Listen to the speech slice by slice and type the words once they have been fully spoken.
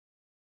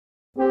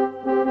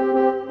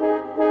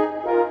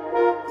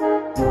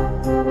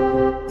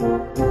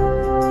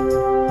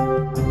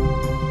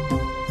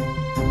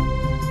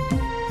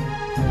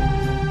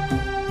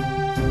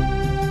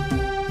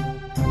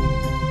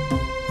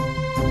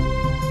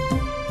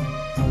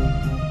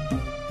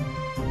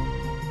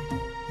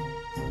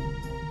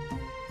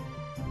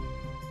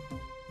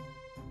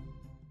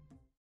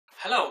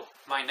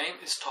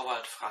is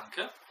Thorwald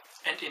Franke,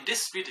 and in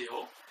this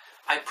video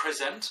I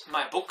present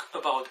my book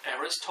about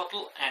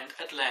Aristotle and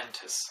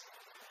Atlantis.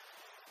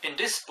 In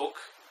this book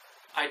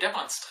I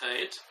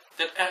demonstrate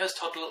that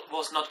Aristotle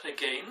was not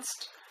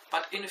against,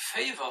 but in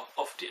favor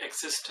of the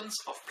existence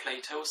of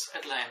Plato's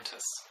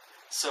Atlantis.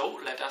 So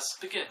let us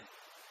begin.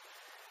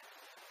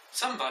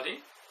 Somebody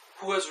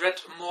who has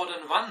read more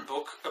than one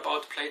book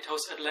about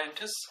Plato's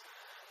Atlantis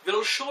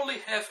will surely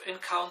have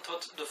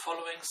encountered the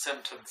following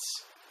sentence: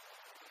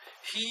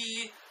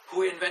 "He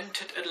who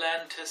invented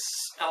Atlantis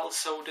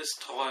also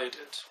destroyed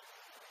it."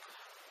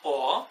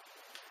 Or,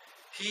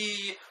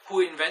 "He who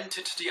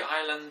invented the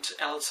island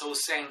also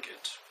sank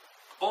it."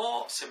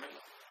 Or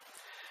similar.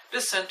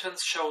 This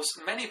sentence shows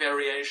many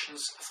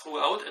variations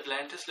throughout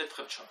Atlantis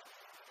literature.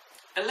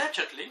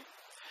 Allegedly,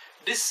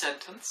 this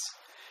sentence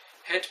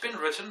had been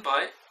written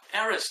by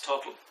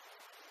Aristotle.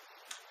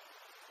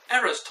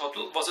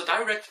 Aristotle was a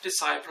direct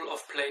disciple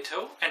of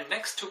Plato, and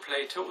next to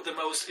Plato, the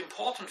most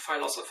important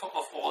philosopher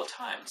of all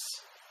times.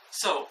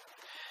 So,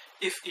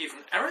 if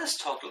even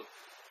Aristotle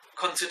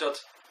considered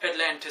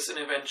Atlantis an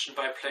invention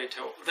by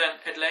Plato, then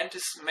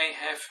Atlantis may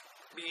have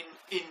been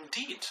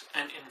indeed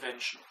an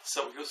invention,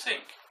 so you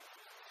think.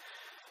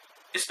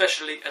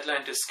 Especially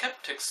Atlantis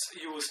skeptics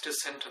use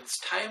this sentence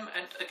time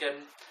and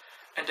again,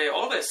 and they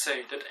always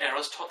say that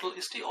Aristotle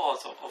is the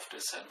author of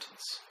this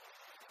sentence.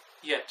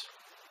 Yet,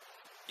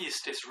 is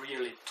this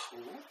really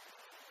true?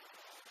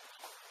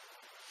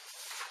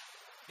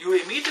 You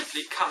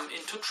immediately come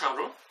into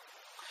trouble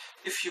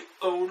if you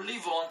only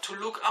want to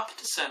look up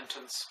the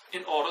sentence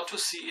in order to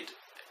see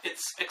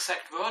its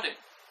exact wording.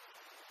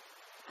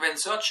 When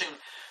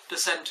searching the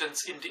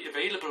sentence in the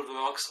available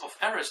works of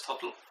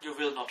Aristotle, you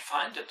will not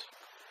find it.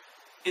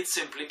 It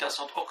simply does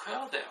not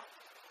occur there.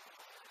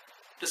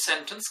 The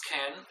sentence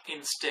can,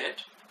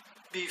 instead,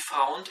 be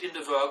found in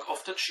the work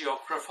of the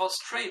geographer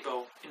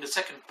Strabo in the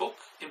second book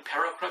in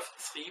paragraph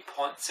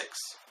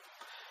 3.6.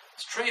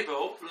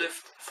 Strabo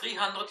lived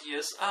 300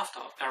 years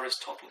after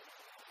Aristotle.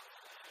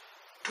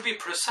 To be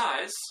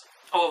precise,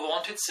 our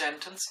wanted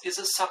sentence is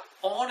a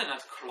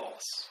subordinate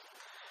clause.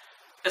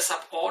 A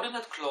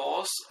subordinate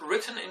clause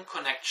written in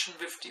connection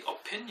with the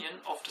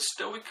opinion of the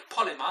Stoic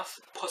polymath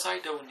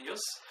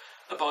Posidonius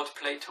about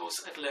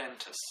Plato's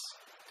Atlantis.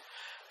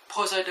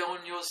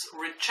 Posidonius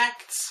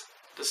rejects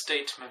the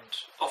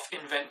statement of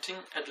inventing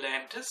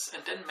Atlantis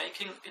and then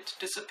making it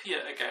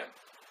disappear again.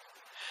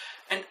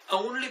 And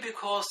only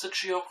because the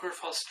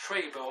geographer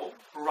Strabo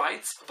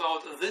writes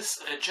about this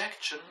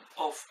rejection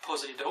of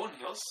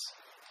Posidonius,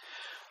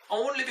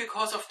 only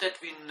because of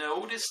that we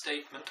know this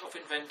statement of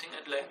inventing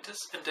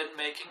Atlantis and then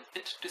making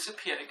it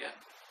disappear again.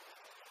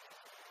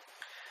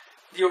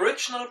 The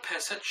original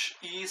passage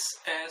is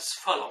as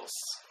follows: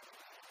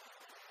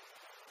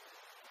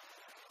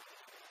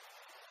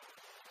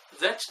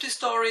 that the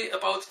story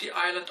about the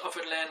island of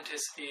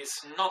Atlantis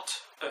is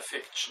not a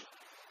fiction,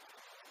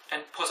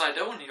 and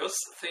Posidonius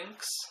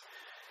thinks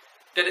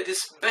that it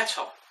is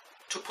better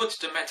to put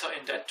the matter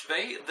in that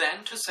way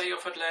than to say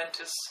of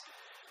Atlantis,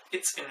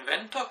 its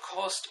inventor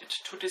caused it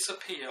to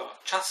disappear,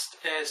 just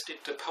as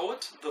did the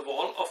poet the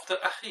wall of the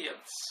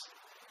Achaeans.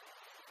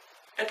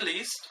 At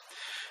least,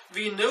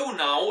 we know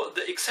now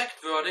the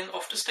exact wording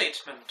of the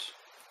statement.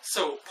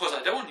 So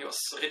Posidonius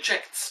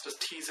rejects the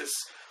thesis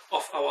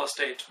of our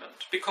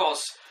statement,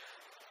 because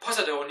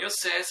Posidonius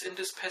says in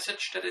this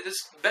passage that it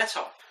is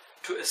better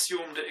to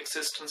assume the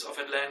existence of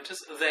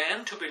Atlantis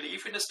than to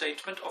believe in the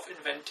statement of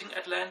inventing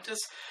Atlantis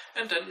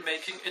and then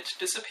making it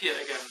disappear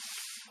again.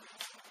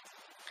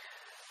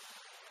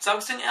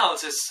 Something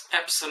else is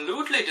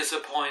absolutely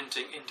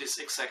disappointing in this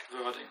exact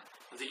wording.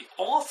 The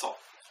author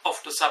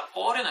of the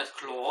subordinate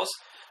clause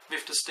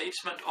with the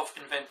statement of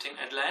inventing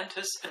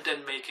Atlantis and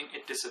then making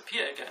it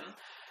disappear again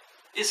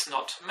is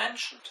not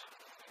mentioned.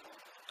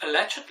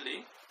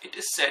 Allegedly, it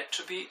is said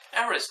to be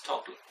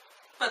Aristotle,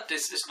 but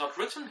this is not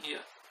written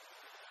here.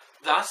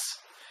 Thus,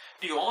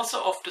 the author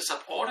of the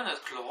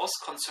subordinate clause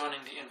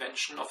concerning the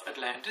invention of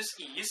Atlantis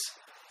is,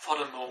 for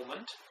the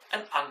moment,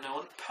 an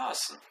unknown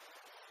person.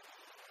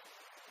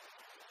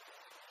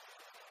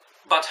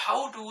 But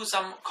how do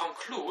some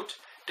conclude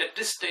that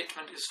this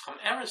statement is from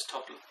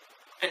Aristotle?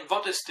 And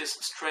what is this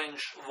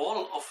strange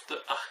wall of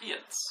the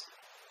Achaeans?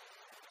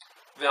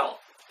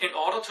 Well, in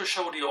order to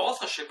show the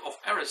authorship of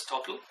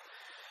Aristotle,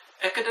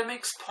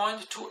 academics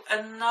point to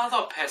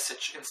another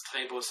passage in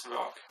Strabo's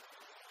work,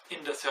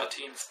 in the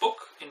 13th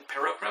book, in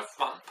paragraph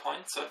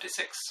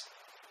 1.36.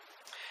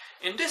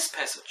 In this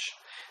passage,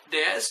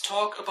 there is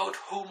talk about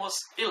Homer's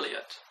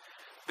Iliad,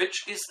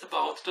 which is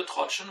about the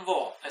Trojan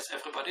War, as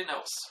everybody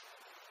knows.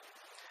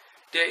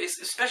 There is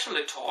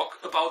especially talk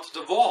about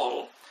the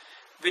wall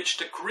which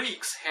the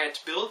Greeks had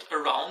built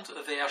around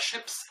their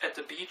ships at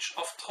the beach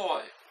of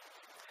Troy.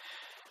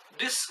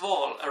 This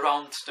wall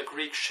around the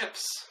Greek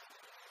ships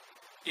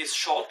is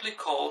shortly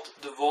called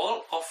the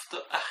Wall of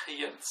the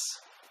Achaeans.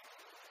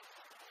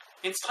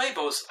 In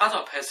Strabo's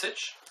other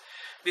passage,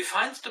 we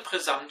find the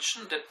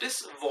presumption that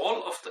this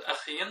Wall of the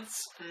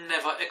Achaeans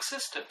never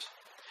existed,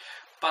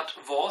 but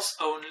was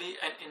only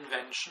an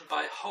invention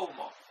by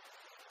Homer.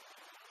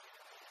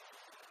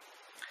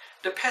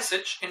 The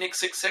passage in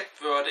its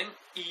exact wording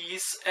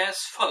is as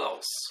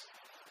follows.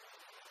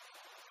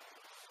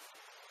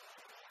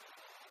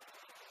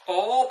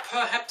 Or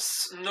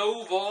perhaps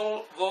no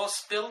wall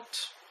was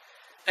built,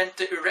 and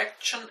the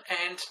erection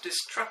and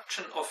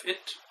destruction of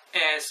it,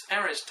 as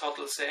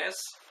Aristotle says,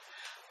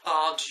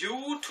 are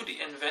due to the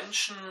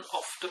invention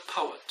of the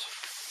poet.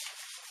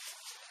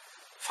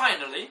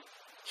 Finally,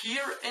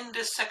 here in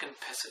this second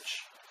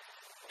passage,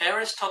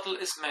 Aristotle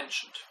is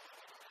mentioned.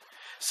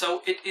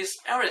 So it is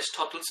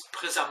Aristotle's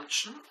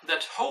presumption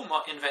that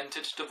Homer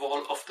invented the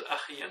wall of the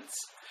Achaeans,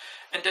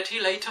 and that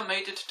he later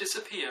made it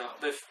disappear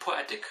with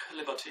poetic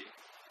liberty.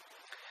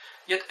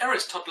 Yet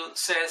Aristotle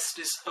says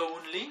this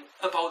only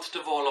about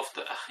the wall of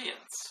the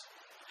Achaeans.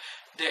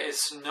 There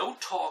is no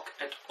talk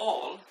at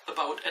all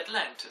about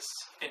Atlantis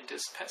in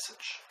this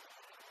passage.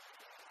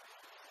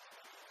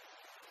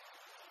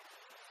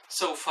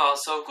 So far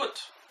so good,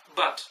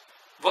 but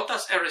what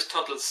does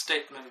Aristotle's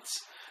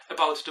statements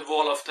about the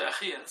wall of the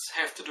Achaeans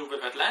have to do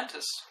with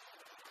Atlantis?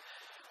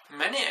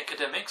 Many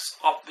academics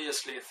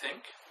obviously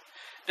think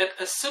that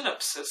a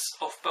synopsis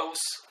of both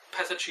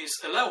passages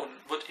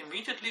alone would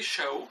immediately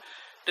show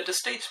that the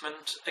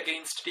statement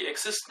against the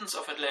existence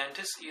of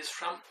Atlantis is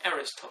from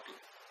Aristotle,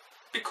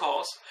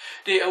 because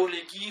they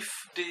only give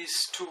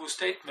these two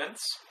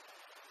statements,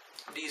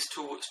 these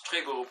two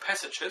Strabo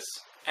passages,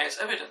 as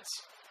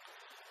evidence.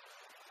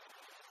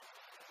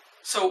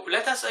 So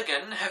let us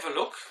again have a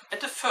look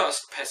at the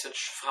first passage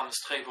from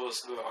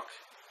Strabo's work.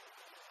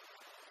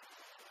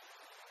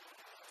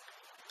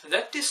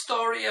 That the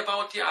story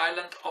about the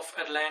island of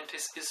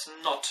Atlantis is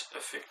not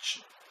a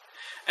fiction,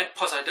 and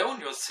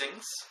Posidonius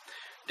thinks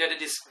that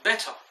it is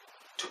better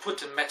to put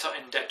the matter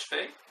in that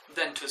way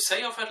than to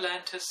say of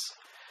Atlantis,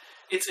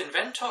 its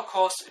inventor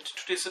caused it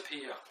to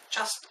disappear,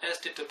 just as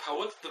did the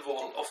poet the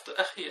wall of the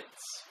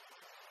Achaeans.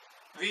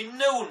 We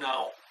know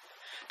now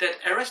that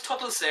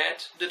Aristotle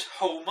said that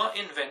Homer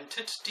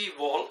invented the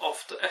wall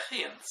of the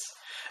Achaeans,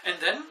 and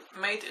then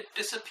made it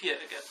disappear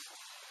again.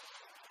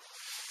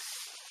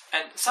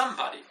 And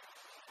somebody,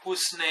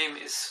 whose name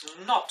is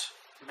not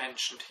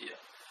mentioned here,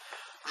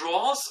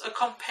 draws a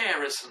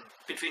comparison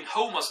between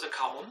Homer's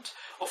account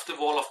of the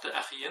wall of the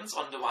Achaeans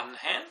on the one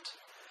hand,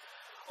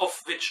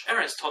 of which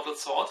Aristotle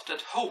thought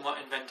that Homer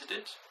invented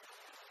it,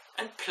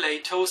 and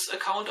Plato's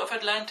account of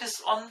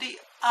Atlantis on the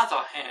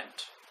other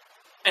hand.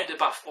 And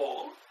above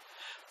all,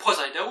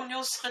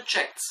 Posidonius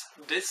rejects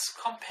this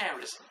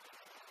comparison.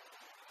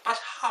 But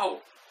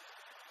how?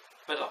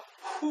 Whether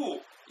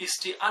who is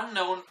the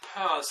unknown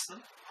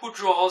person who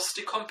draws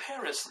the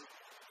comparison?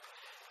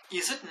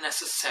 Is it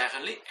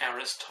necessarily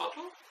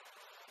Aristotle?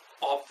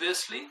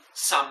 Obviously,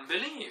 some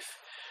believe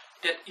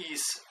that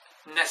is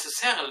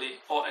necessarily,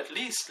 or at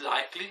least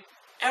likely,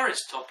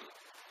 Aristotle,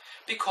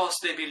 because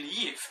they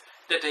believe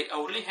that they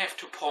only have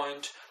to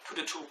point to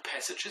the two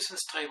passages in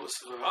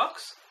Strabo's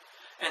works,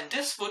 and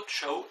this would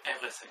show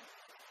everything.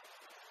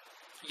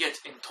 Yet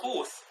in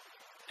truth,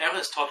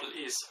 Aristotle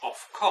is, of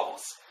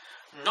course,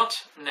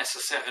 not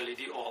necessarily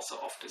the author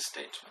of this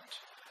statement.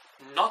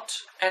 Not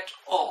at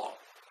all.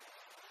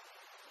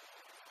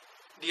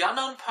 The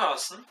unknown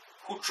person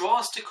who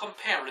draws the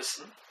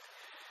comparison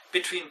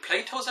between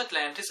Plato's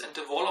Atlantis and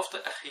the wall of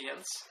the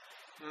Achaeans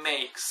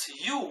makes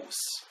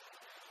use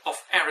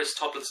of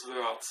Aristotle's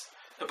words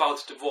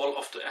about the wall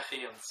of the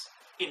Achaeans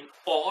in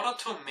order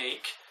to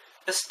make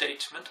a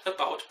statement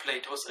about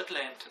Plato's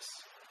Atlantis.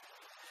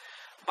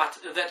 But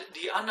that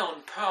the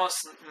unknown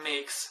person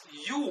makes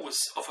use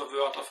of a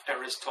word of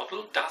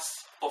Aristotle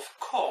does, of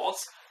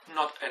course,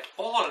 not at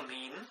all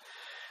mean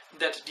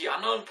that the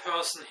unknown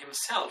person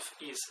himself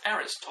is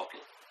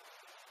Aristotle.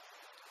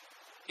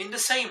 In the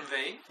same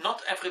way,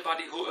 not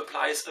everybody who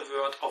applies a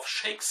word of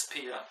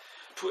Shakespeare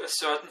to a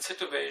certain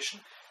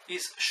situation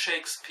is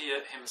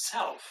Shakespeare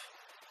himself.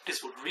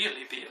 This would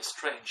really be a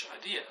strange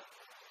idea.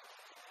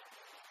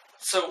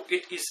 So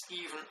it is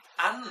even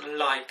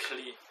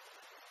unlikely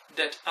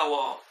that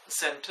our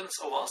sentence,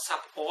 our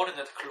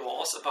subordinate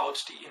clause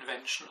about the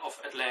invention of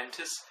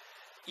Atlantis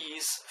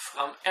is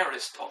from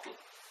Aristotle.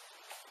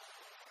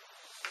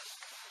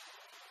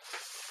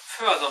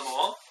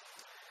 Furthermore,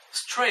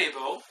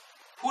 Strabo,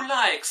 who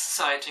likes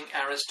citing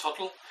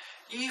Aristotle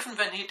even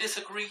when he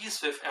disagrees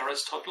with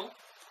Aristotle,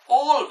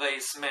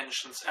 always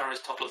mentions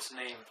Aristotle's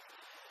name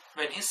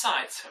when he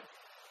cites him.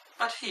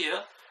 But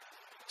here,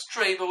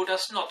 Strabo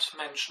does not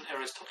mention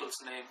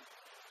Aristotle's name.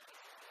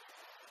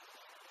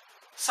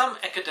 Some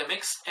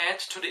academics add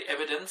to the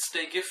evidence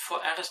they give for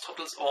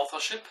Aristotle's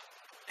authorship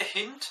a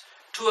hint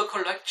to a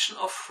collection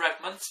of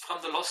fragments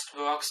from the lost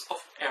works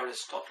of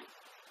Aristotle.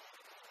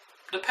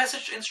 The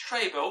passage in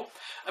Strabo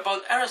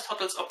about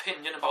Aristotle's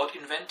opinion about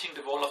inventing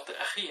the wall of the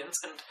Achaeans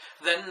and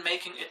then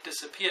making it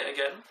disappear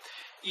again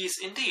is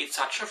indeed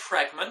such a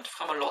fragment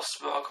from a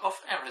lost work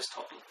of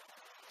Aristotle.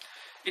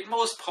 It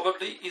most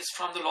probably is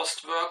from the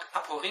lost work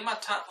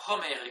Aporimata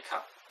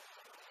Homerica.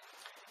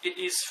 It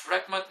is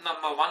fragment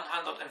number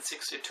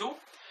 162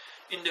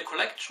 in the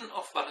collection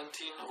of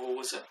Valentin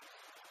Rose.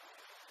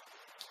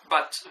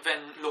 But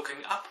when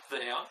looking up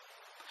there,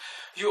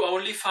 you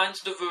only find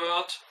the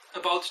word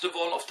about the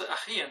wall of the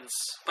Achaeans,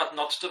 but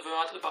not the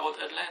word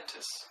about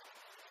Atlantis.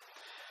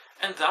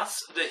 And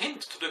thus the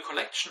hint to the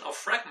collection of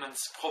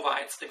fragments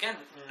provides again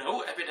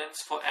no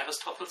evidence for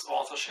Aristotle's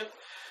authorship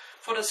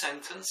for the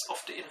sentence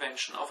of the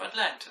invention of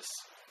Atlantis.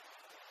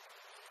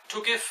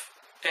 To give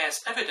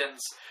as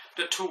evidence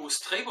the two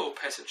Strabo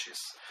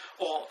passages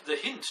or the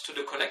hint to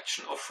the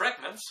collection of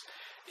fragments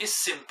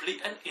is simply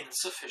an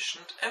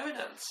insufficient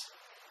evidence.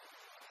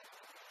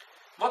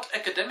 What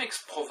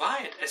academics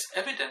provide as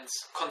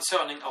evidence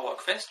concerning our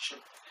question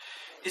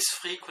is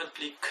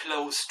frequently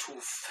close to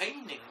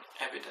feigning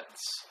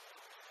evidence,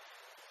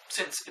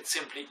 since it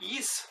simply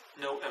is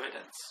no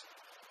evidence.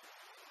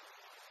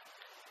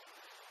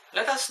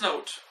 Let us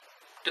note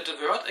that the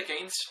word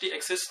against the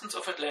existence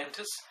of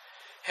Atlantis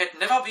had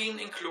never been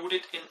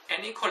included in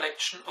any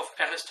collection of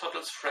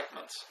Aristotle's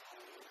fragments.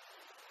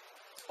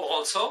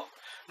 Also,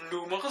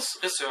 numerous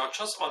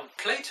researchers on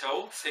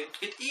Plato think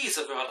it is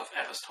a word of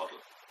Aristotle.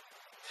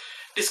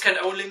 This can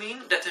only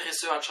mean that the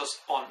researchers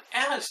on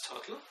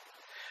Aristotle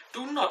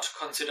do not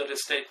consider the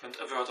statement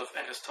a word of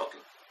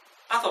Aristotle.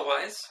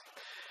 Otherwise,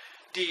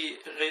 the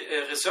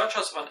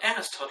researchers on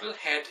Aristotle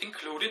had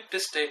included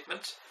this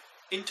statement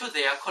into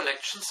their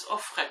collections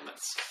of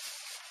fragments.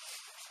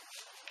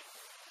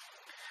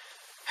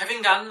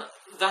 Having gone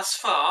thus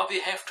far, we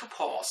have to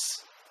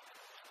pause.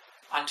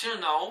 Until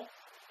now,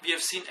 we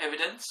have seen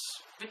evidence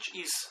which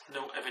is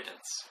no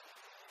evidence.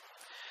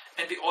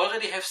 And we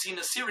already have seen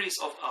a series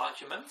of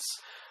arguments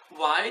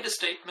why the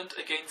statement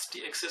against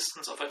the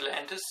existence of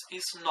Atlantis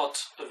is not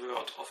a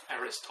word of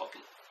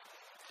Aristotle.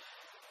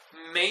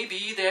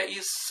 Maybe there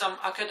is some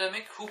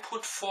academic who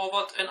put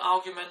forward an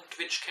argument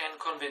which can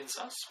convince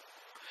us.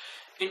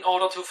 In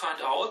order to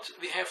find out,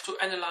 we have to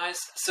analyze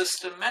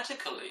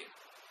systematically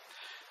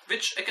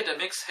which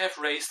academics have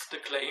raised the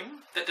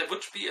claim that there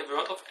would be a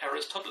word of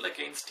Aristotle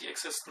against the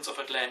existence of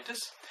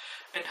Atlantis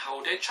and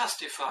how they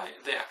justify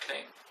their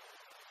claim.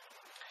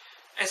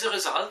 As a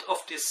result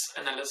of this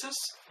analysis,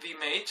 we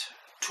made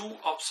two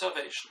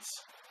observations.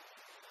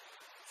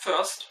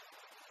 First,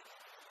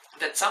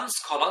 that some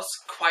scholars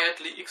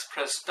quietly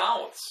express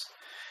doubts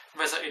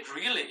whether it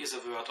really is a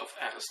word of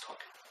Aristotle.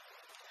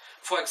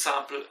 For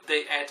example,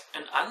 they add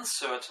an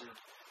uncertain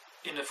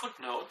in a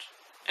footnote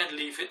and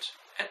leave it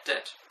at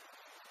that.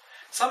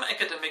 Some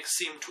academics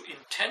seem to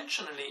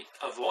intentionally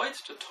avoid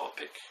the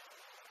topic.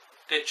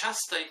 They just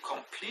stay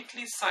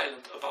completely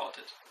silent about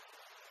it.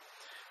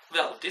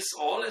 Well, this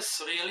all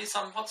is really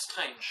somewhat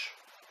strange.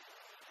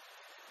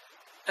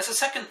 As a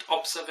second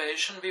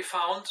observation, we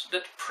found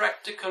that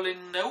practically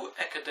no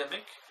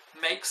academic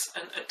makes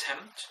an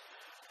attempt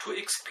to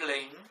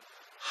explain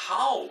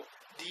how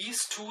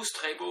these two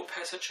Strabo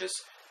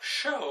passages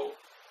show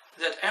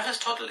that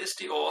Aristotle is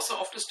the author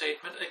of the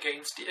statement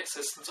against the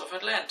existence of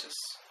Atlantis.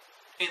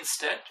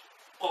 Instead,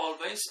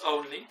 always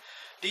only,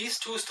 these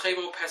two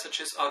Strabo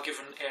passages are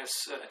given as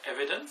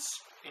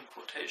evidence, in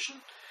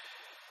quotation,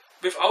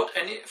 without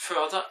any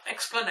further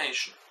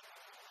explanation.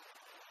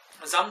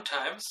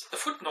 Sometimes a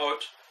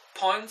footnote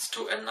points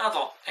to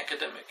another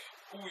academic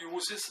who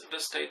uses the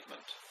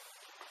statement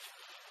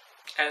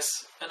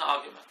as an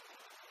argument.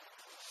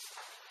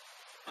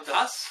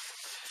 Thus,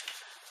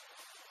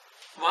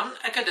 one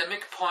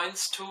academic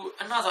points to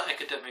another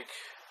academic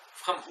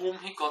from whom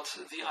he got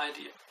the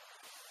idea.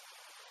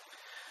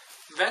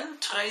 When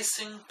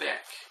tracing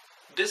back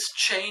this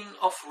chain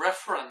of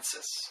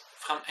references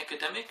from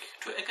academic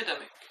to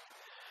academic,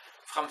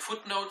 from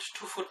footnote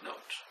to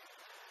footnote,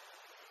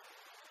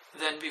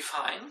 then we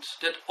find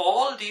that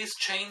all these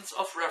chains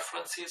of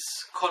references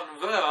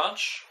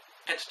converge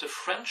at the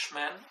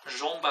Frenchman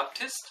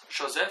Jean-Baptiste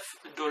Joseph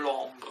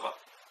Delambre.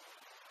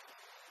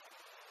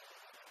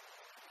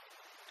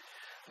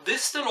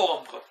 This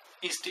Delambre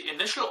is the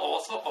initial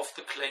author of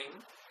the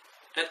claim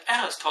that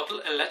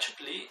Aristotle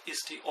allegedly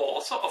is the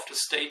author of the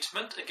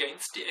statement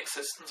against the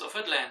existence of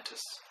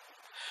Atlantis.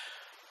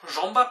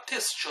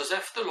 Jean-Baptiste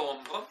Joseph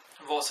Delambre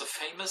was a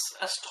famous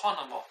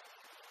astronomer.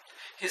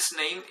 His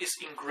name is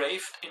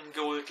engraved in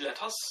gold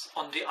letters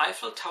on the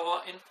Eiffel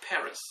Tower in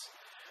Paris,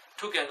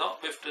 together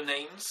with the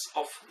names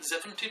of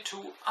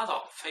 72 other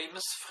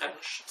famous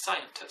French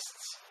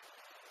scientists.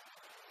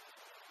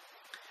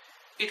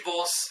 It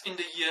was in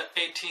the year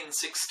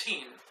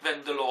 1816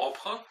 when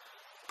Delambre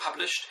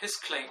published his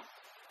claim.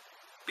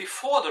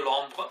 Before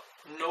Delambre,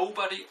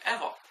 nobody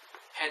ever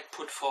had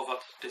put forward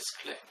this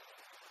claim.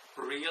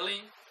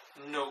 Really,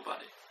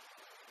 nobody.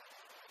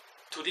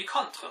 To the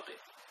contrary,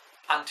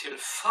 until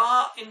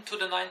far into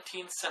the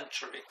 19th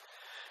century,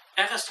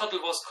 Aristotle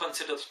was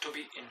considered to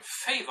be in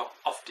favor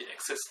of the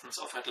existence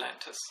of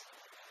Atlantis.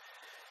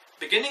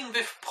 Beginning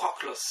with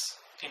Proclus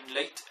in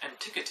late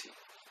antiquity,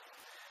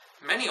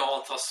 many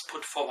authors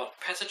put forward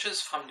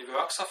passages from the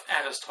works of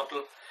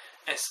Aristotle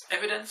as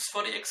evidence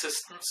for the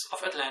existence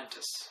of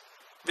Atlantis,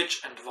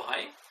 which and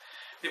why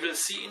we will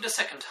see in the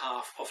second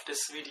half of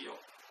this video.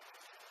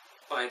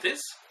 By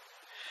this,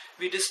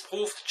 we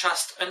disproved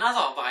just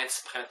another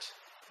widespread,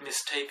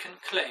 mistaken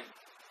claim.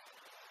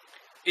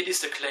 It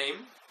is the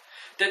claim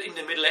that in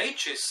the Middle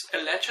Ages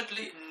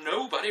allegedly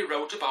nobody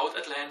wrote about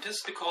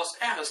Atlantis because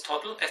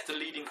Aristotle, as the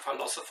leading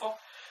philosopher,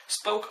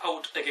 spoke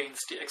out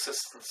against the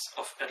existence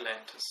of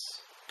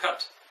Atlantis.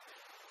 But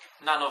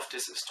none of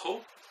this is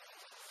true.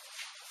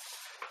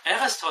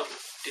 Aristotle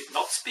did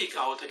not speak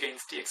out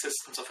against the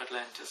existence of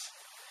Atlantis.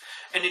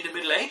 And in the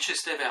Middle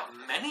Ages there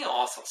were many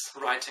authors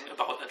writing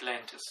about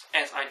Atlantis,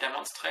 as I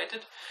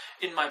demonstrated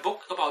in my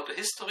book about the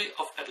history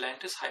of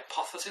Atlantis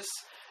hypothesis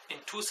in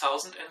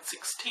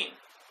 2016.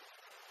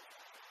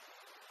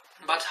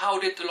 But how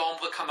did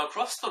Delambre come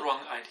across the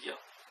wrong idea?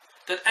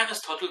 That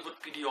Aristotle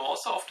would be the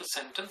author of the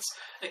sentence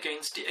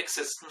against the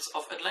existence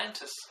of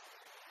Atlantis.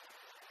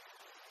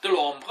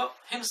 Delambre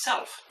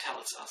himself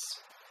tells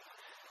us.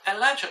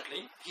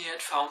 Allegedly, he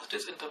had found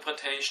this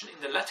interpretation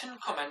in the Latin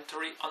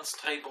commentary on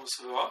Strabo's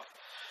work,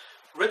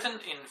 written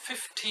in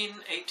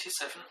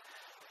 1587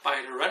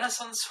 by the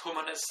Renaissance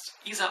humanist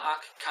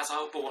Isaac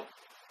Casaubon.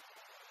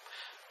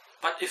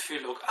 But if we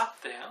look up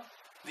there,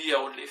 we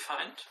only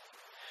find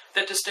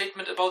that the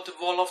statement about the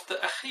wall of the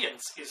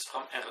Achaeans is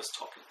from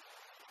Aristotle.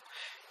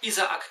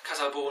 Isaac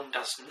Casaubon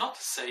does not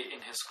say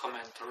in his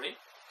commentary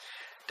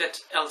that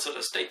also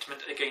the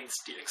statement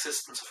against the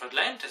existence of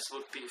Atlantis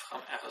would be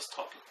from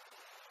Aristotle.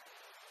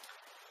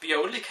 We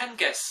only can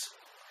guess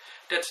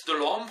that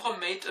Delambre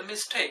made a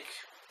mistake,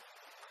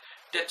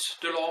 that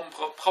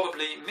Delambre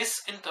probably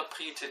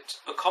misinterpreted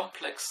a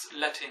complex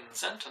Latin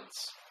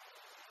sentence.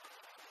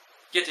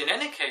 Yet in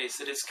any case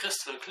it is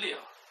crystal clear,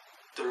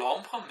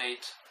 Delambre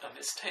made a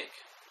mistake.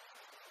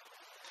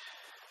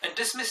 And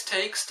this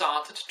mistake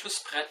started to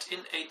spread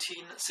in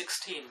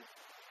 1816,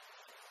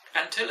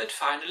 until it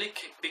finally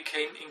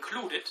became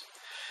included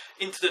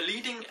into the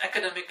leading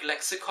academic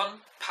lexicon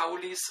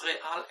Pauli's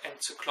Real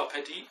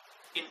Encyclopädie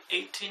in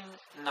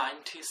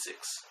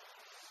 1896.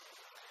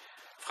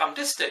 From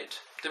this date,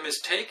 the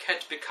mistake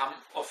had become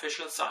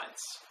official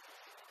science.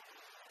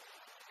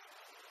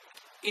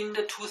 In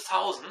the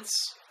 2000s,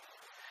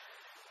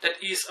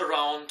 that is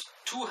around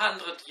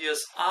 200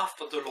 years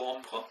after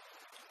Delambre,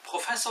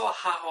 Professor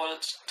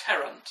Harold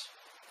Tarrant,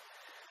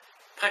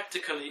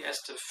 practically as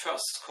the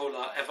first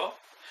scholar ever,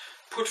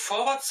 put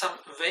forward some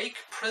vague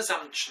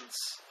presumptions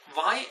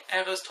why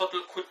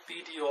Aristotle could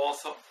be the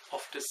author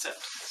of this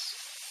sentence.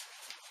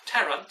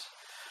 Tarrant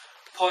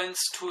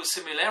points to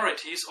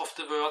similarities of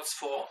the words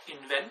for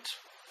invent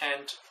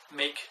and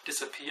make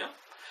disappear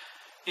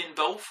in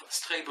both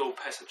Strabo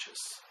passages.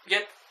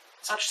 Yet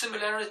such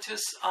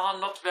similarities are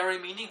not very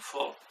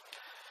meaningful,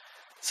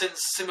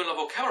 since similar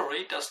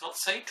vocabulary does not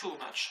say too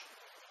much.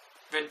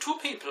 When two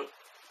people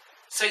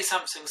say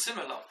something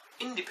similar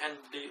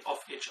independently of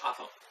each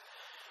other,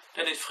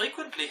 then it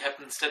frequently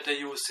happens that they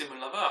use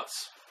similar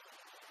words.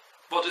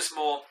 What is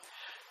more,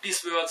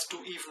 these words do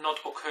even not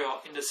occur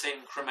in the same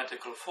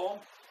grammatical form.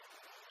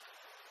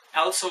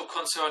 Also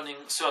concerning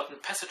certain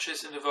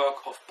passages in the work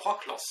of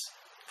Proclus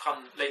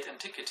from late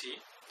antiquity,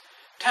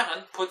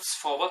 Tarrant puts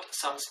forward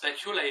some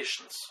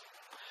speculations,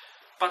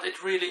 but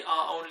it really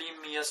are only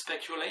mere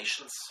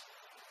speculations,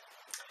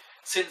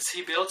 since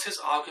he builds his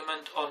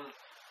argument on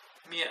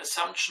mere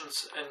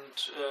assumptions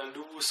and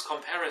loose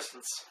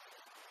comparisons.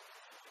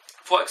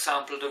 For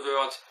example, the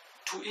word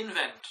to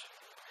invent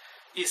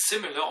is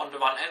similar on the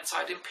one hand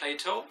side in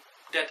Plato,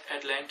 that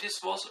Atlantis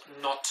was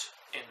not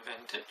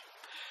invented,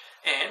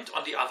 and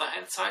on the other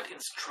hand side in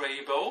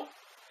Strabo,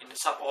 in the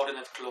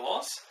subordinate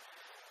clause,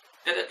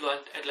 that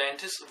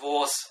Atlantis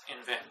was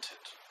invented.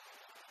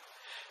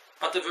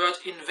 But the word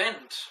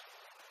invent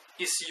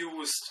is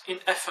used in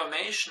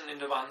affirmation in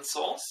the one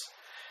source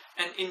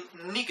and in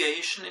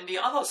negation in the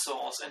other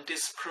source, and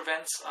this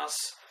prevents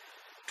us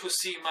to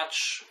see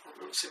much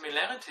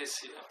similarities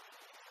here.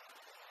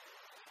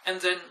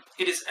 And then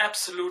it is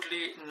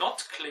absolutely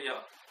not clear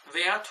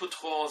where to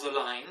draw the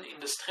line in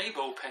the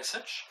Strabo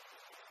passage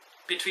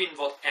between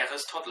what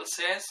Aristotle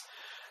says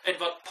and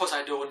what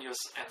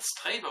Posidonius and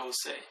Strabo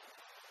say.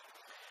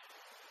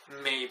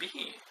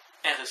 Maybe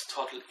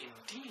Aristotle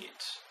indeed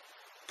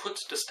put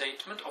the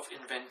statement of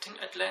inventing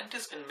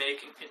Atlantis and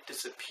making it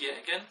disappear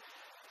again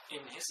in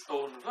his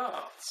own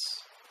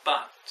words,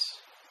 but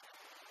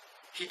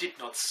he did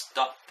not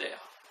stop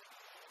there.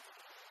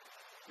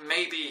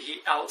 Maybe he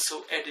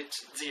also added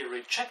the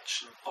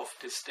rejection of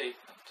this statement,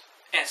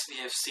 as we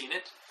have seen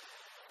it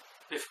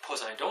with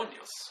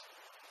Posidonius.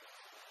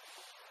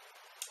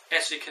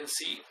 As we can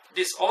see,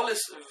 this all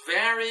is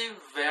very,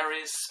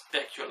 very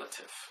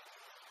speculative.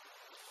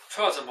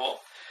 Furthermore,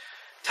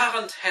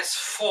 Tarrant has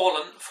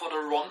fallen for the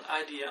wrong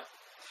idea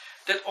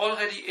that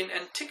already in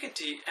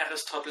antiquity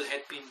Aristotle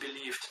had been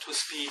believed to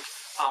speak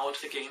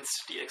out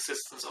against the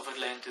existence of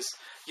Atlantis,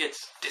 yet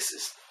this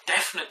is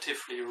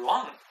definitively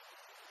wrong.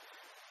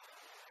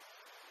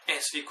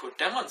 As we could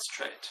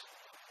demonstrate,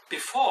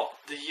 before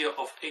the year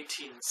of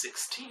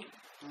 1816,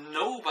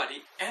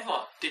 nobody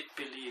ever did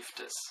believe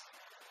this.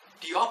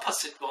 The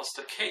opposite was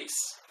the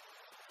case.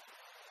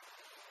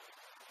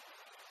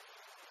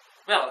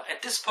 Well,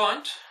 at this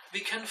point,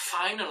 we can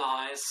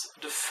finalize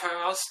the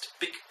first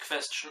big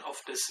question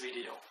of this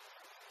video.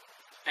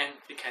 And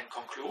we can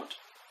conclude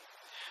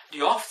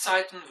the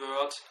oft-cited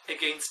word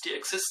against the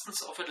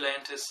existence of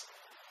Atlantis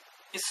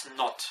is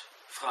not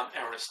from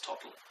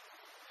Aristotle.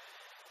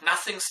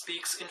 Nothing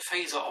speaks in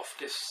favor of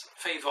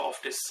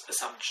this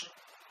assumption,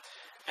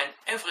 and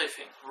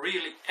everything,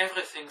 really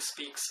everything,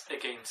 speaks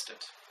against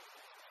it.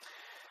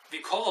 We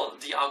call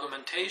the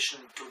argumentation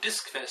to this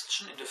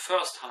question in the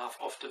first half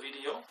of the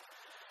video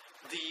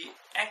the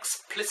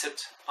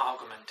explicit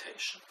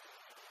argumentation,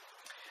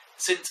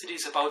 since it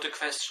is about the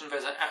question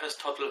whether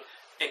Aristotle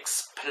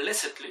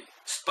explicitly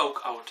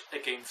spoke out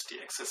against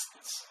the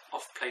existence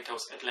of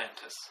Plato's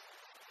Atlantis.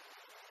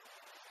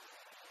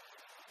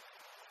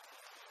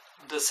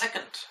 The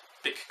second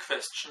big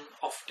question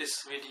of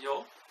this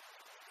video,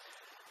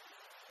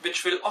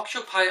 which will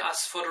occupy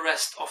us for the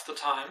rest of the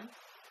time,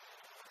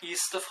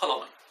 is the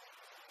following.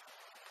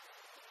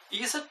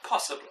 Is it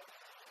possible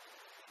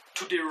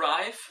to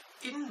derive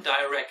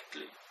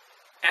indirectly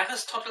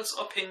Aristotle's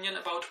opinion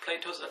about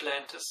Plato's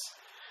Atlantis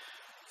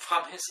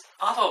from his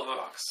other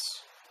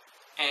works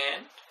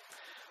and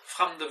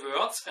from the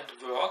words and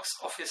works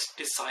of his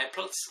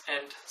disciples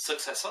and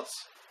successors?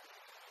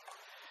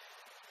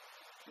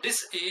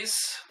 This is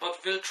what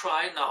we'll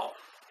try now.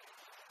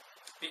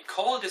 We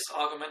call this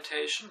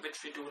argumentation,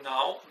 which we do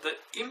now, the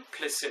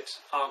implicit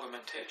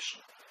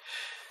argumentation,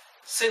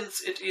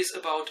 since it is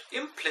about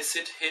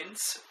implicit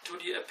hints to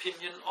the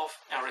opinion of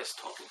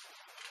Aristotle.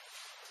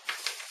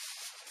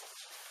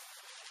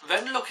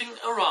 When looking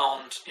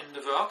around in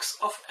the works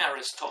of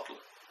Aristotle,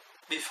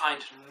 we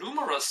find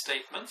numerous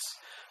statements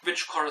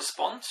which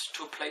correspond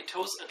to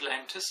Plato's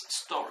Atlantis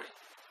story.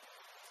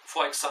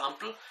 For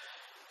example,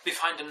 we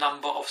find a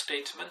number of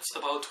statements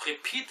about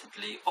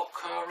repeatedly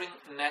occurring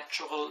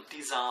natural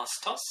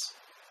disasters,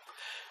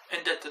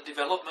 and that the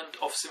development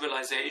of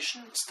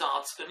civilization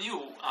starts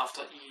anew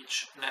after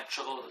each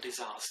natural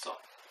disaster.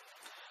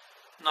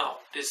 Now,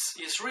 this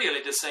is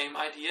really the same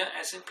idea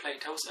as in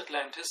Plato's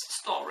Atlantis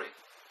story.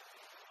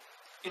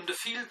 In the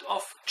field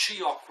of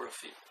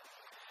geography,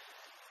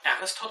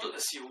 Aristotle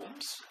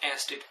assumes,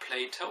 as did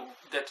Plato,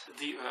 that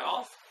the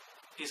Earth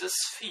is a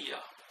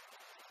sphere.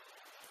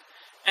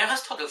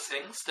 Aristotle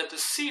thinks that the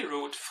sea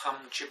route from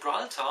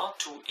Gibraltar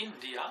to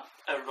India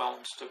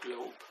around the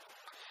globe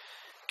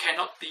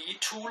cannot be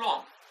too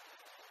long.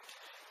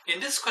 In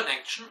this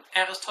connection,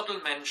 Aristotle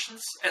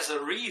mentions as a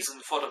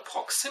reason for the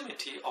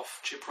proximity of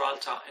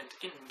Gibraltar and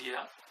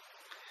India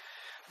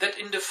that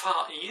in the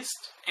Far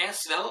East, as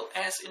well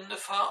as in the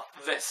Far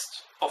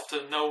West of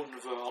the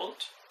known world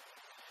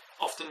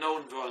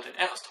in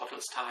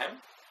Aristotle's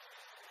time,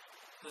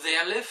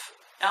 there live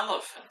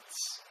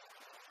elephants.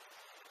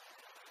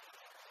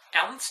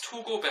 Ernst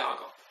Hugo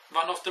Berger,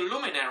 one of the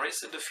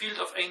luminaries in the field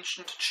of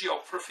ancient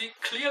geography,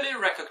 clearly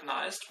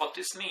recognized what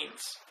this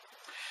means.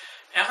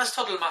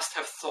 Aristotle must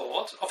have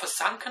thought of a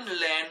sunken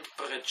land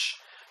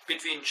bridge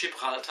between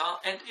Gibraltar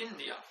and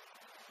India,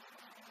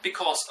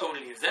 because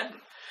only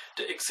then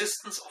the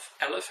existence of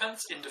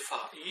elephants in the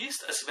Far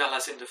East as well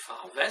as in the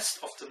Far West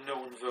of the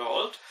known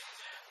world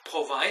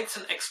provides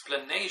an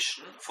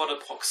explanation for the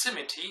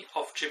proximity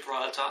of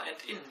Gibraltar and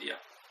India.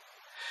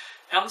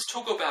 Ernst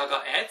Hugo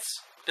Berger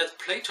adds that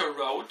Plato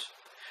wrote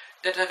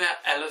that there were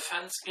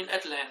elephants in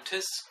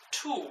Atlantis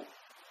too.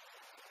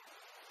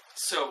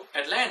 So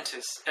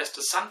Atlantis as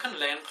the sunken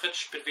land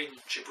bridge between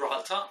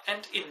Gibraltar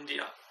and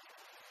India.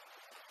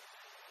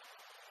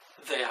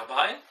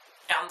 Thereby,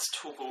 Ernst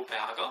Hugo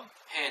Berger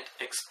had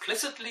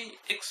explicitly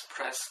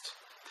expressed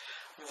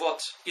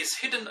what is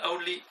hidden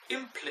only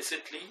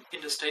implicitly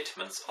in the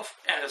statements of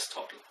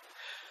Aristotle,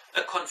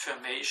 a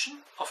confirmation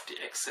of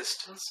the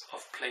existence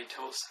of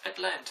Plato's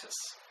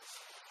Atlantis.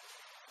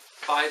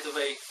 By the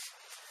way,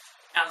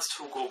 Ernst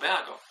Hugo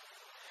Berger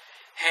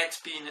had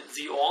been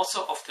the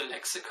author of the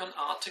lexicon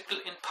article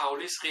in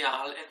Pauli's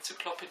Real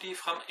Encyclopedia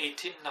from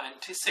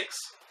 1896,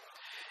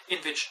 in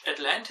which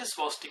Atlantis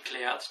was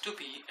declared to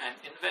be an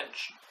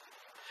invention.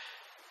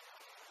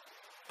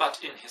 But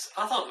in his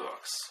other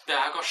works,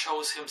 Berger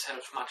shows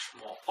himself much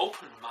more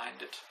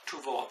open-minded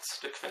towards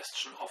the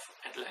question of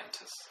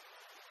Atlantis.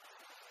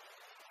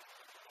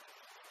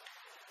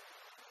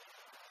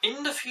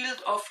 In the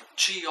field of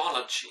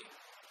geology,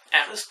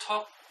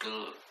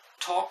 Aristotle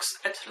talks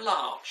at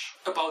large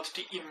about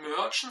the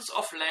emergence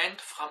of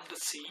land from the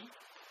sea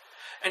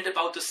and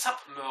about the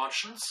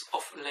submergence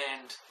of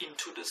land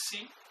into the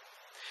sea,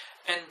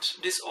 and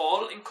this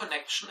all in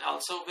connection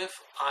also with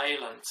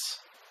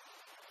islands.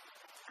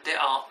 There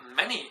are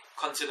many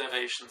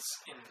considerations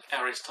in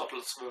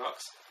Aristotle's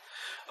works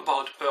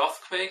about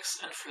earthquakes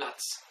and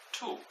floods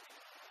too.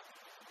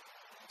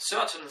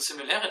 Certain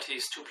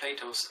similarities to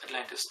Plato's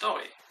Atlantis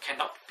story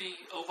cannot be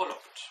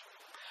overlooked,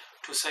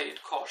 to say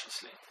it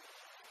cautiously.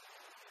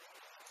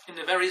 In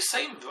the very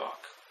same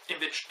work in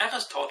which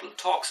Aristotle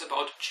talks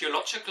about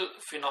geological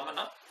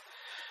phenomena,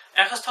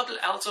 Aristotle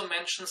also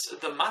mentions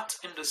the mud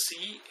in the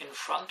sea in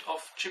front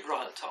of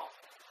Gibraltar.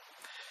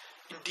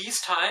 In these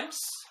times,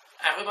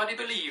 everybody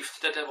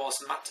believed that there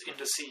was mud in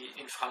the sea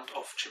in front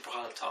of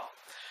Gibraltar,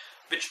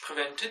 which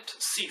prevented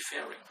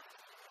seafaring.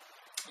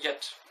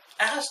 Yet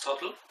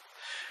Aristotle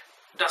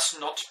does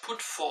not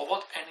put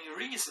forward any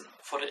reason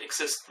for the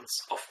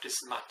existence of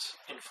this mud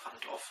in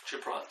front of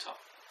Gibraltar.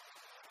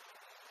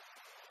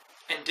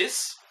 And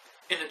this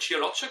in a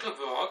geological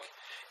work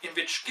in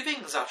which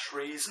giving such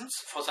reasons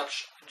for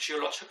such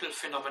geological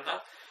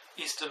phenomena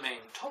is the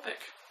main topic.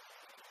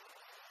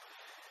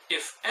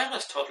 If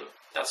Aristotle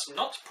does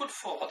not put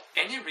forward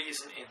any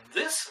reason in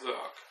this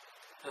work,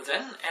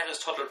 then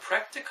Aristotle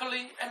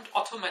practically and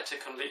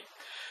automatically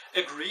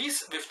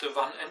agrees with the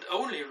one and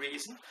only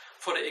reason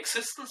for the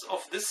existence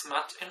of this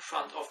mud in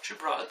front of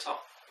Gibraltar,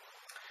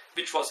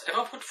 which was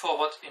ever put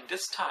forward in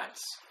these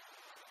times.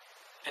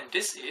 And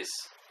this is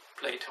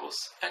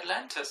Plato's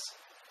Atlantis.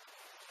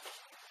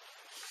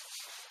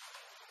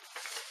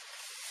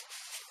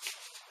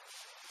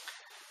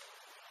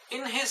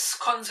 In his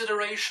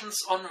considerations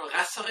on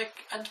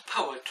rhetoric and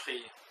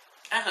poetry,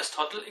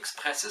 Aristotle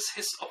expresses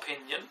his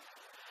opinion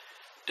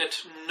that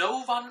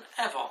no one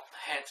ever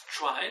had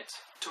tried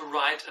to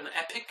write an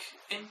epic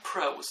in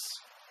prose.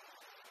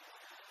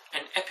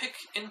 An epic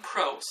in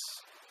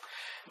prose.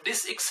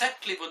 This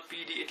exactly would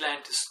be the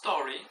Atlantis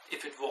story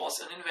if it was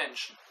an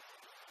invention.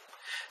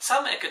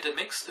 Some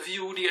academics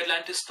view the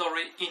Atlantis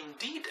story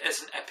indeed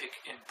as an epic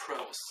in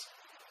prose,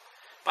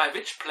 by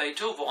which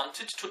Plato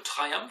wanted to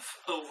triumph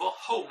over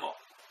Homer.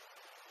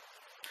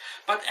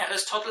 But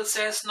Aristotle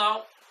says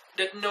now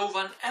that no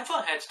one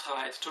ever had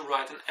tried to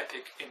write an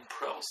epic in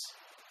prose.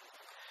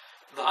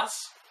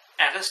 Thus,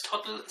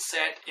 Aristotle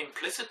said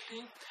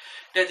implicitly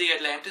that the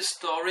Atlantis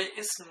story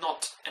is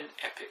not an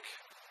epic,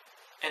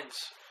 and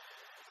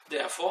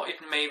therefore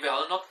it may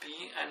well not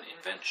be an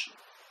invention.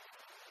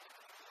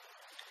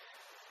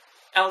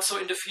 Also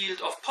in the field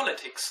of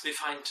politics we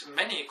find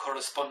many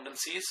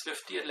correspondences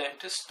with the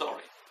Atlantis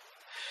story.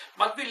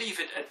 But we leave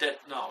it at that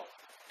now,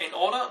 in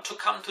order to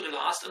come to the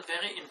last and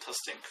very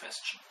interesting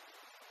question.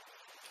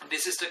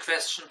 This is the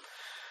question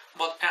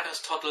what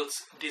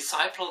Aristotle's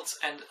disciples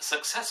and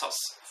successors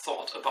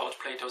thought about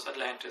Plato's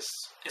Atlantis,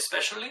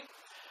 especially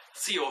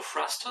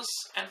Theophrastus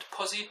and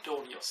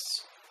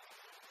Posidonius.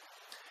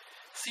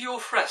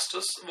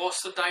 Theophrastus was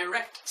the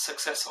direct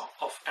successor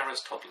of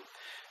Aristotle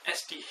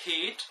as the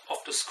head of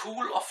the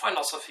school of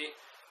philosophy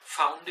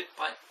founded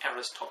by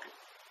Aristotle.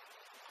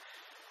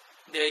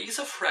 There is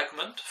a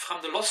fragment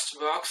from the lost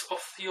works of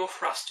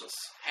Theophrastus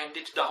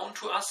handed down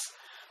to us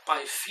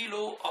by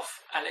Philo of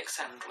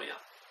Alexandria.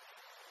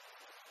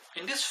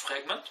 In this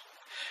fragment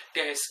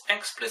there is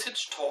explicit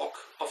talk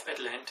of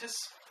Atlantis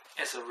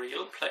as a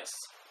real place.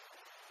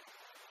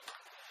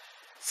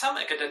 Some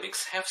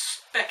academics have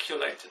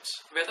speculated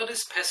whether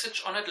this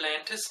passage on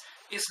Atlantis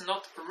is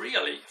not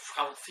really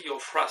from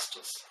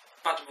Theophrastus,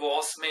 but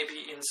was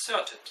maybe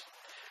inserted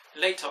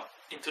later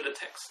into the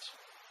text.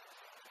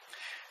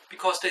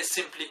 Because they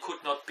simply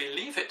could not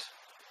believe it.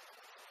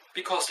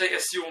 Because they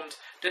assumed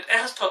that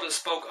Aristotle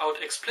spoke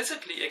out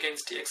explicitly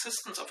against the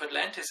existence of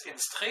Atlantis in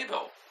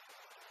Strabo,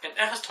 and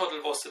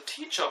Aristotle was the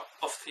teacher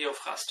of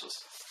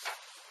Theophrastus.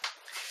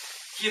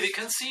 Here we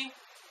can see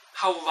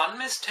how one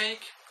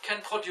mistake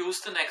can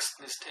produce the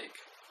next mistake.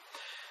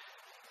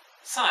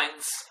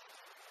 Science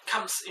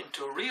comes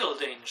into real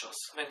dangers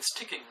when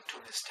sticking to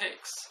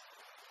mistakes.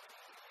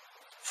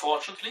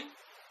 Fortunately,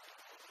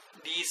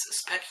 these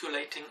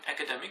speculating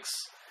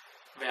academics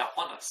were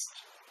honest,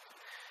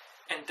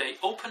 and they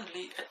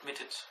openly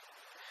admitted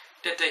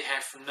that they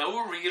have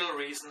no real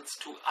reasons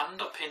to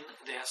underpin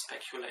their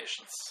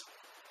speculations.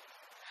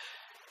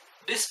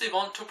 This we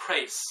want to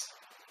praise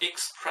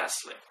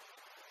expressly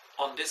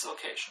on this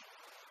occasion.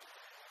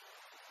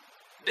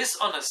 This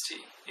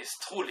honesty is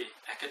truly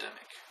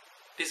academic.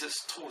 This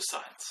is true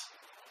science.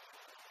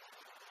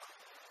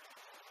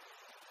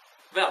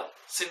 Well,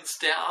 since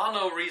there are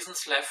no reasons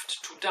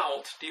left to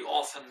doubt the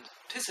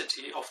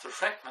authenticity of the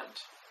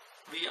fragment,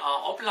 we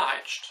are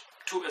obliged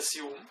to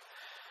assume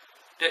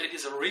that it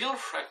is a real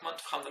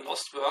fragment from the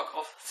lost work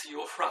of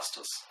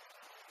Theophrastus.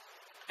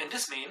 And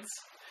this means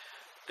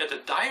that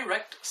the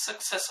direct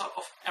successor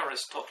of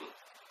Aristotle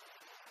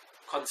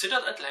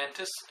considered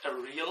Atlantis a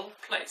real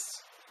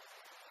place.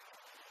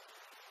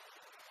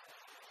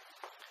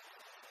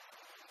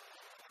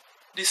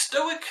 The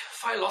Stoic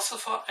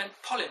philosopher and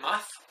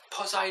polymath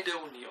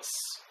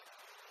Posidonius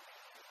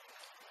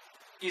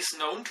is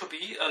known to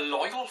be a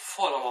loyal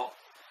follower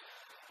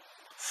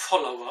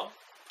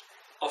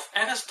of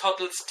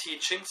Aristotle's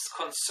teachings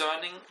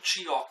concerning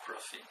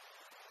geography.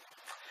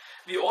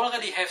 We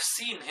already have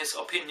seen his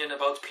opinion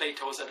about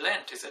Plato's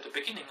Atlantis at the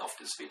beginning of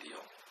this video.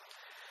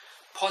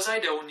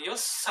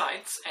 Posidonius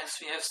cites, as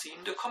we have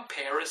seen, the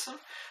comparison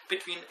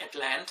between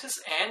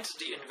Atlantis and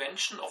the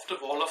invention of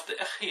the wall of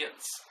the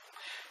Achaeans,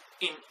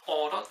 in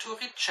order to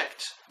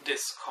reject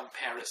this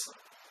comparison.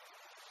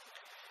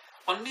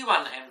 On the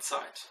one hand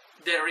side,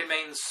 there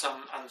remains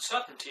some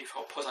uncertainty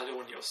for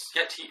Posidonius,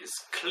 yet he is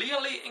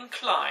clearly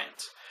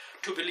inclined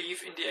to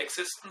believe in the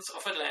existence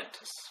of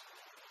Atlantis.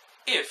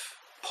 If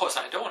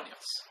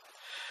Posidonius,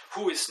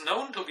 who is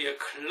known to be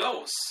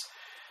close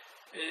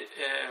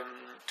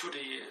to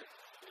the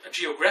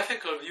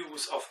geographical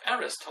views of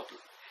Aristotle,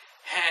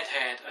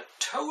 had a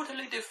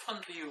totally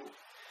different view,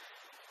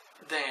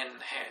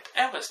 than had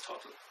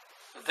Aristotle,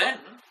 then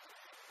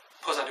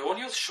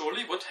Posidonius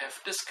surely would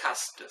have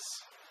discussed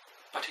this,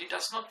 but he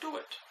does not do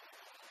it.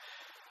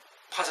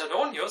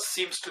 Posidonius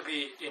seems to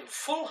be in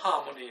full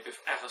harmony with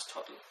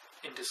Aristotle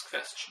in this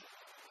question.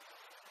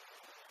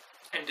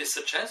 And this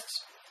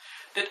suggests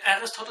that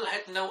Aristotle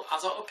had no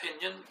other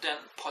opinion than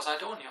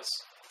Posidonius.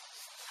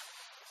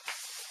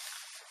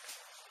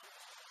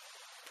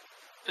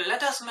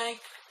 Let us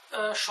make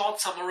a short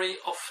summary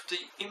of the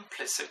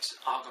implicit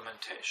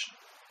argumentation.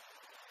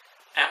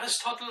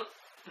 Aristotle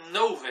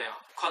nowhere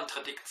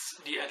contradicts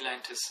the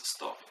Atlantis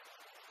story.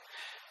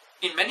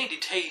 In many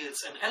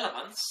details and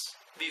elements,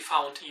 we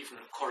found even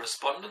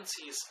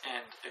correspondences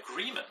and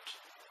agreement.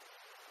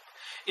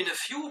 In a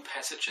few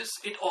passages,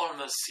 it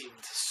almost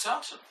seemed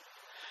certain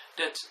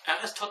that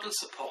Aristotle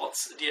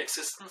supports the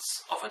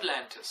existence of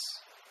Atlantis,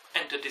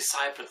 and the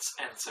disciples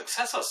and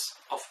successors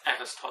of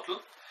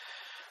Aristotle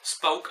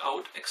spoke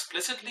out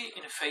explicitly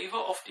in favor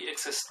of the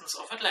existence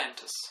of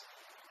Atlantis.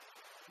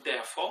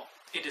 Therefore,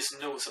 it is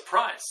no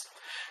surprise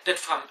that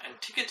from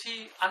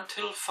antiquity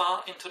until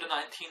far into the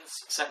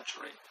 19th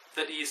century,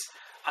 that is,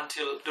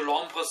 until de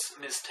Lombre's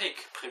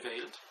mistake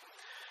prevailed,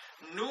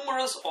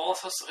 numerous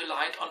authors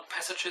relied on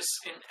passages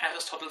in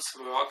Aristotle's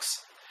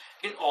works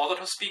in order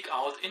to speak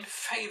out in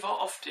favor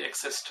of the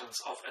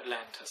existence of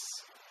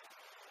Atlantis.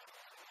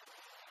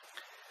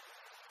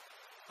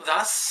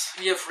 Thus,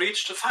 we have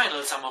reached the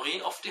final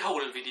summary of the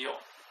whole video.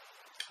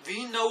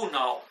 We know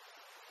now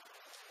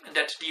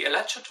that the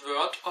alleged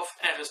word of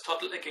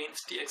Aristotle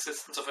against the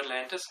existence of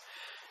Atlantis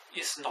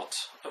is not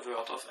a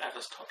word of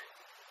Aristotle.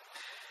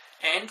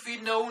 And we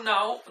know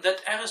now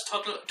that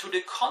Aristotle, to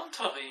the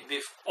contrary,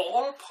 with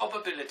all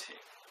probability,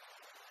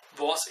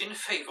 was in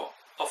favor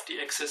of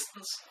the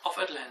existence of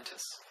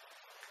Atlantis.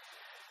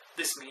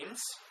 This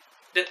means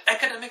that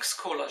academic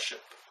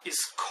scholarship is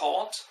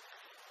caught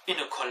in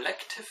a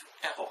collective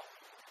error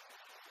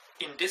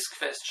in this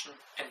question,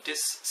 and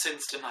this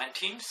since the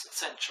 19th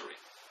century.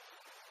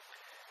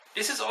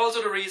 This is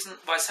also the reason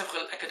why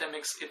several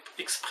academics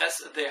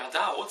express their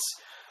doubts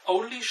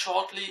only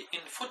shortly in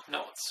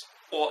footnotes,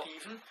 or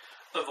even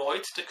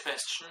avoid the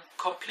question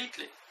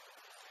completely.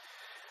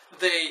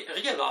 They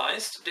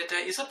realized that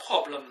there is a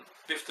problem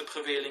with the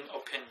prevailing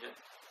opinion,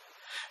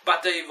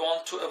 but they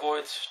want to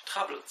avoid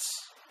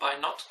troubles by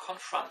not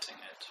confronting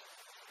it.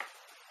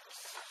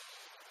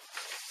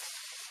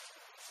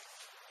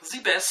 The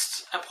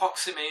best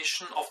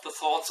approximation of the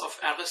thoughts of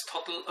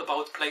Aristotle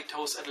about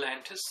Plato's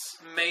Atlantis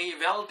may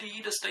well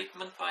be the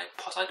statement by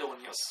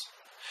Posidonius,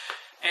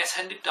 as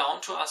handed down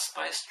to us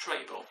by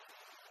Strabo.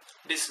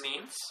 This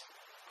means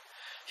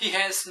he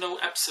has no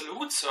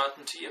absolute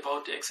certainty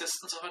about the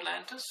existence of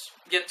Atlantis,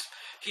 yet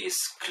he is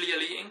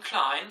clearly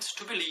inclined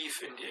to believe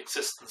in the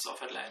existence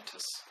of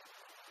Atlantis.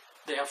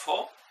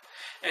 Therefore,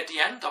 at the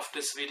end of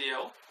this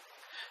video,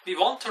 we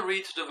want to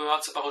read the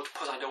words about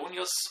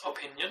Posidonius'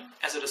 opinion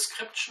as a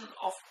description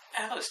of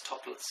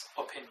Aristotle's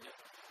opinion.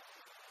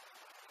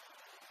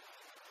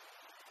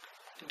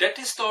 That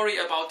the story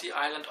about the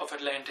island of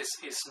Atlantis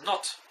is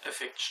not a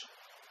fiction,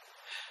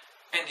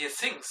 and he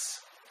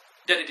thinks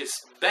that it is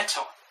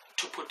better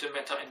to put the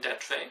matter in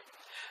that way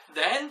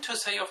than to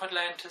say of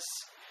Atlantis,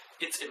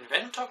 its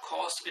inventor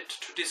caused it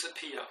to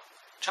disappear,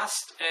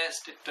 just as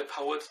did the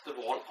poet the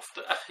wall of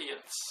the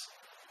Achaeans.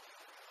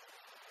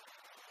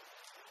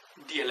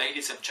 Dear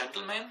ladies and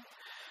gentlemen,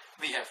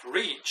 we have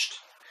reached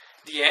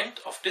the end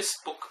of this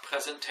book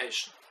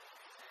presentation.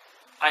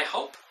 I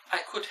hope I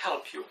could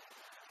help you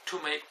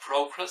to make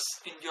progress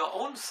in your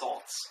own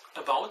thoughts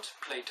about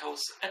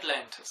Plato's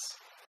Atlantis.